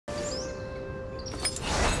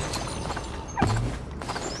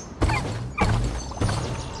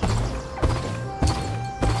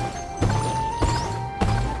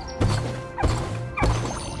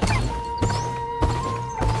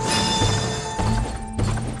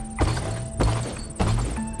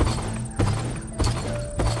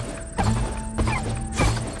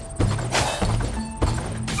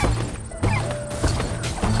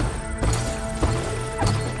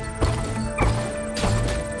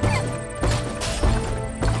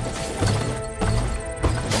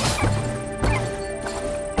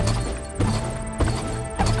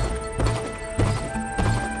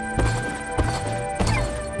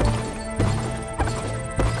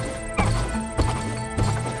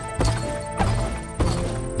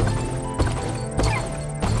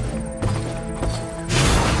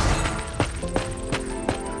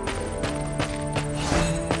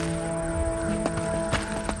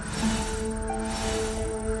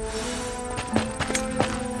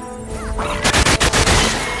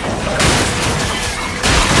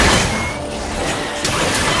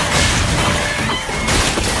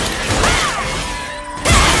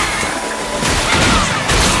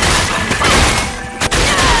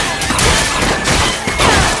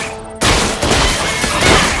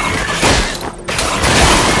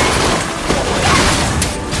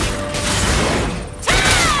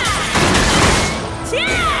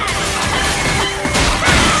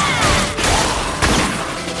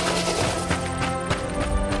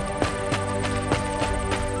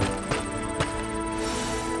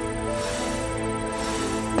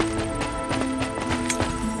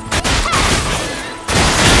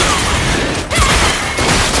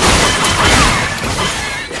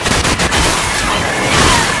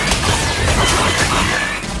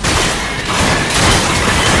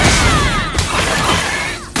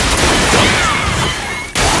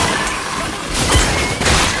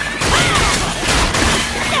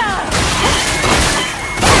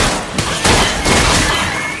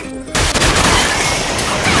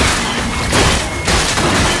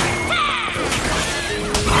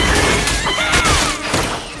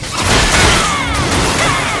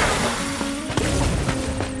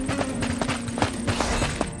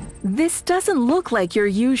This doesn't look like your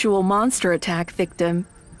usual monster attack victim.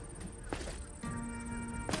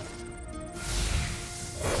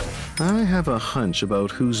 I have a hunch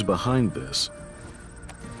about who's behind this.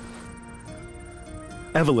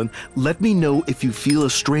 Evelyn, let me know if you feel a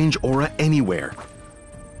strange aura anywhere.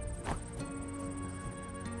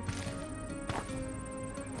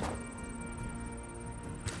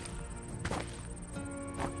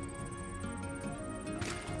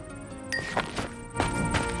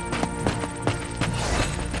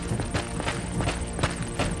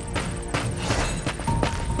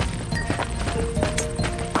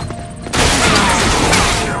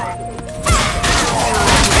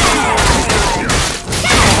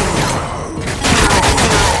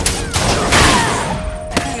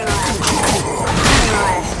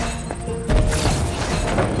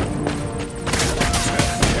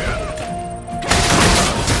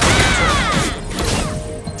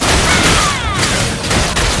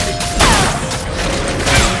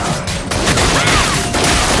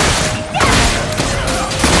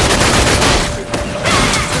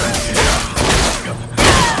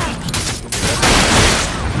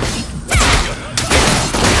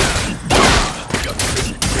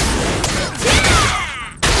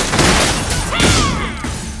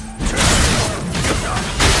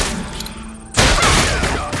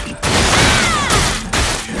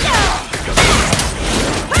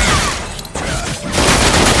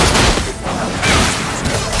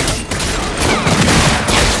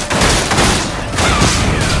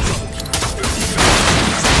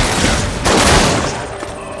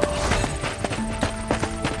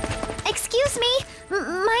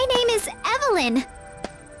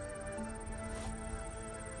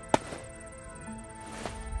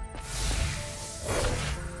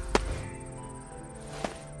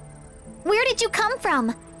 Where did you come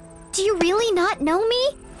from? Do you really not know me?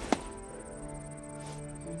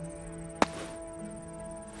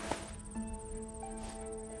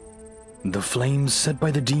 The flames set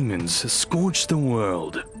by the demons scorched the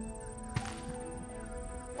world.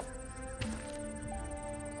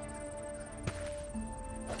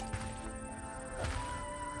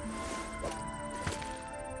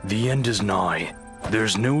 The end is nigh.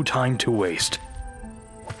 There's no time to waste.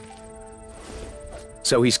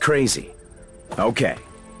 So he's crazy. Okay.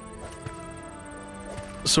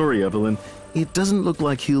 Sorry, Evelyn. It doesn't look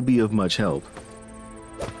like he'll be of much help.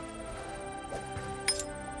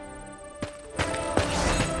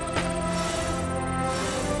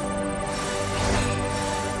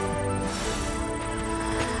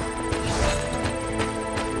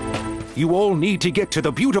 You all need to get to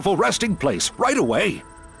the beautiful resting place right away.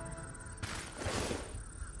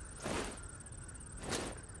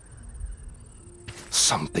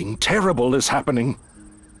 Something terrible is happening.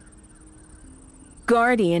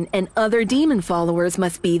 Guardian and other demon followers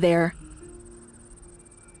must be there.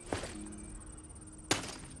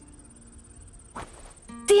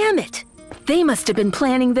 Damn it! They must have been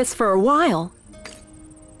planning this for a while.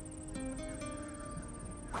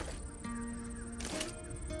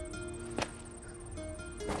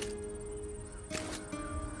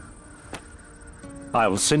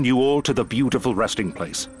 I'll send you all to the beautiful resting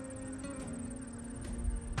place.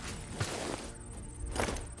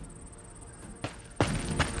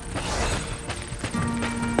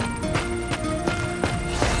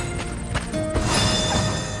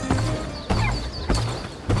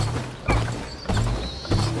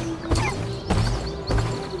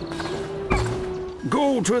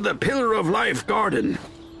 Go to the Pillar of Life Garden.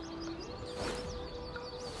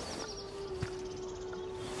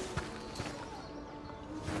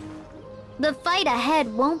 The fight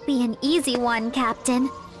ahead won't be an easy one, Captain.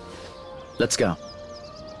 Let's go.